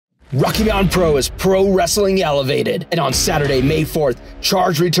Rocky Mountain Pro is pro wrestling elevated, and on Saturday, May 4th,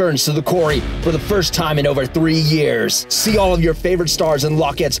 Charge returns to the Quarry for the first time in over 3 years. See all of your favorite stars and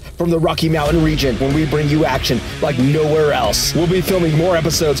lockets from the Rocky Mountain region when we bring you action like nowhere else. We'll be filming more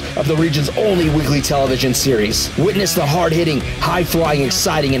episodes of the region's only weekly television series. Witness the hard-hitting, high-flying,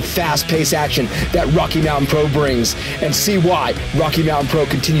 exciting, and fast-paced action that Rocky Mountain Pro brings, and see why Rocky Mountain Pro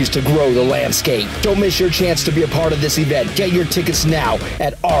continues to grow the landscape. Don't miss your chance to be a part of this event. Get your tickets now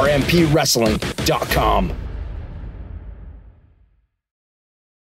at rmpwrestling.com.